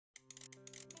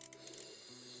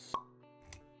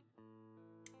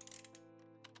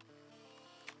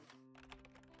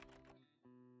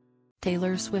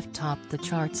Taylor Swift topped the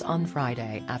charts on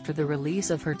Friday after the release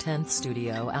of her 10th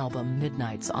studio album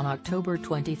Midnights on October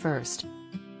 21.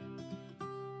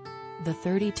 The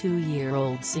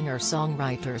 32-year-old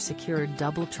singer-songwriter secured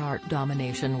double chart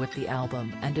domination with the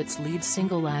album and its lead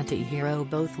single Anti-Hero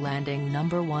both landing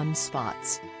 #1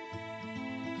 spots.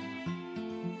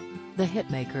 The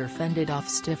hitmaker fended off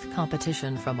stiff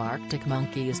competition from Arctic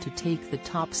Monkeys to take the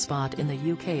top spot in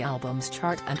the UK albums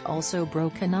chart and also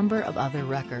broke a number of other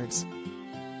records.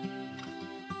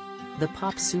 The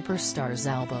pop superstar's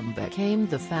album became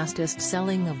the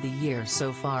fastest-selling of the year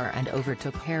so far and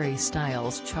overtook Harry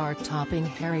Styles' chart-topping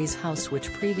Harry's House,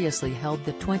 which previously held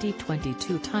the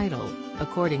 2022 title,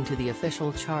 according to the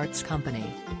official charts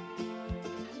company.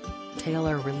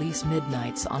 Taylor released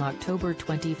Midnights on October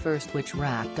 21, which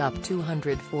racked up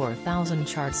 204,000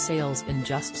 chart sales in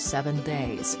just 7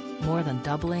 days, more than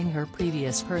doubling her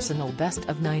previous personal best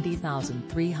of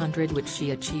 90,300 which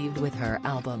she achieved with her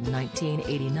album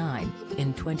 1989,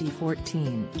 in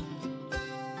 2014.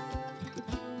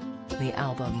 The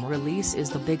album release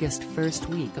is the biggest first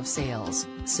week of sales,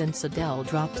 since Adele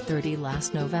dropped 30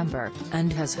 last November,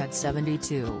 and has had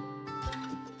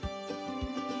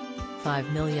 72.5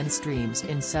 million streams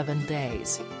in 7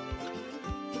 days.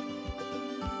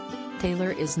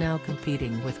 Taylor is now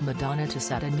competing with Madonna to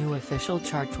set a new official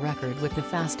chart record with the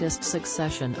fastest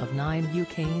succession of 9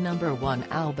 UK #1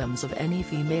 albums of any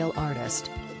female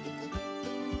artist.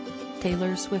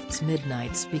 Taylor Swift's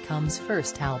Midnights becomes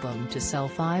first album to sell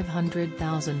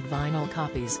 500,000 vinyl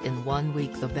copies in 1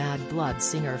 week. The Bad Blood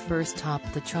singer first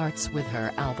topped the charts with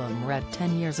her album Red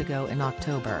 10 years ago in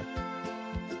October,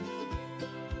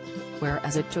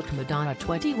 whereas it took Madonna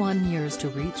 21 years to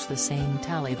reach the same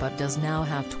tally but does now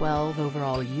have 12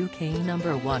 overall UK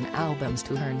 #1 albums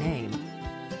to her name.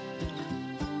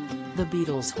 The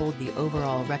Beatles hold the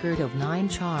overall record of 9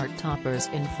 chart toppers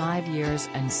in 5 years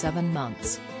and 7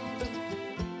 months.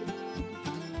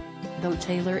 Though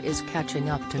Taylor is catching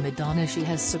up to Madonna, she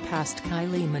has surpassed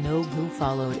Kylie Minogue, who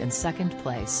followed in second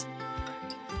place.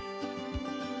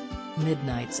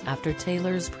 Midnights, after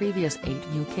Taylor's previous 8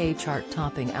 UK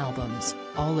chart-topping albums,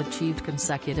 all achieved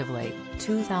consecutively,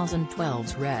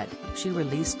 2012's Red, she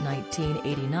released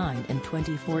 1989 in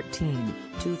 2014,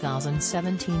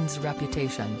 2017's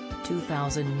Reputation,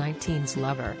 2019's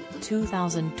Lover,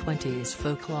 2020's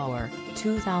Folklore,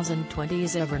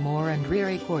 2020's Evermore and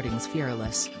re-recordings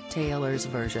Fearless, Taylor's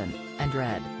version, and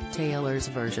Red, Taylor's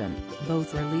version,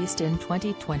 both released in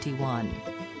 2021.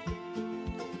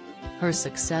 Her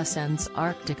success ends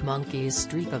Arctic Monkeys'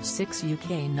 streak of 6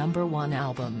 UK #1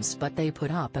 albums, but they put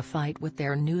up a fight with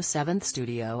their new 7th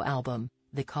studio album,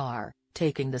 The Car,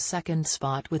 taking the second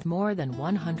spot with more than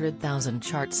 100,000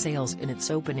 chart sales in its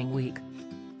opening week.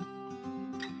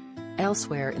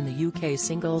 Elsewhere in the UK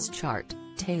singles chart,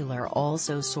 Taylor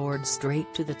also soared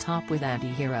straight to the top with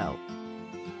Anti-Hero.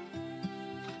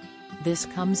 This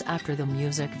comes after the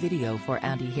music video for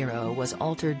Anti-Hero was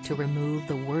altered to remove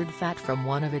the word fat from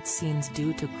one of its scenes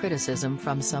due to criticism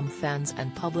from some fans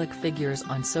and public figures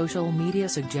on social media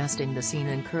suggesting the scene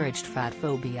encouraged fat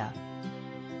phobia.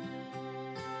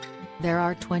 There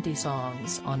are 20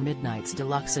 songs on Midnight's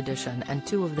deluxe edition and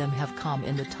 2 of them have come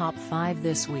in the top 5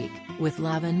 this week, with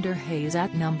Lavender Haze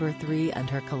at #3 and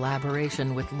her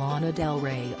collaboration with Lana Del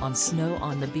Rey on Snow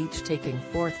on the Beach taking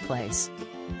 4th place.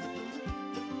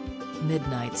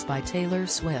 Midnights by Taylor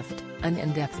Swift, an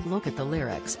in-depth look at the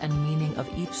lyrics and meaning of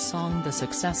each song. The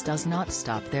success does not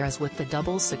stop there, as with the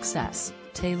double success.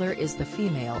 Taylor is the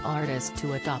female artist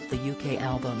to atop the UK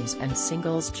albums and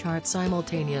singles chart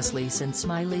simultaneously since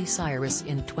Miley Cyrus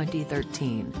in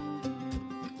 2013.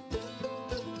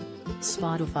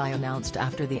 Spotify announced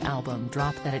after the album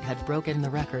dropped that it had broken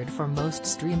the record for most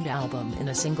streamed album in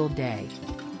a single day.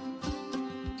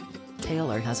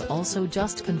 Taylor has also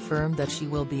just confirmed that she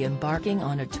will be embarking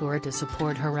on a tour to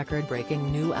support her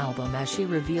record-breaking new album, as she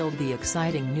revealed the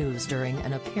exciting news during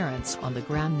an appearance on the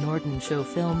Graham Norton Show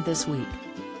filmed this week.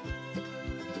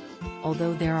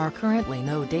 Although there are currently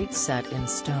no dates set in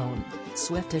stone,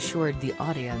 Swift assured the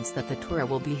audience that the tour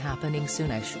will be happening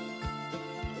soonish.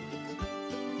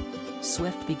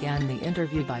 Swift began the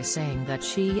interview by saying that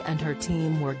she and her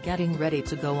team were getting ready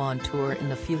to go on tour in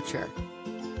the future.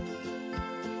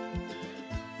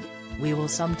 "We will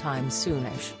sometime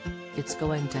soonish. It's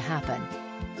going to happen.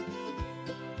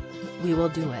 We will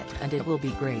do it and it will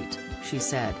be great," she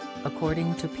said,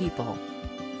 according to People.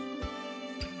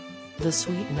 The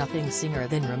Sweet Nothing singer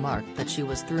then remarked that she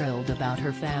was thrilled about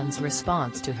her fans'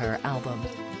 response to her album.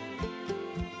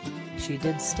 She she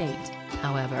did state,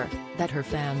 however, that her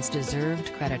fans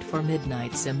deserved credit for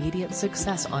Midnight's immediate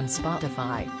success on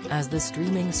Spotify, as the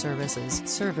streaming service's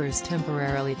servers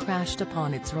temporarily crashed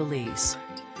upon its release.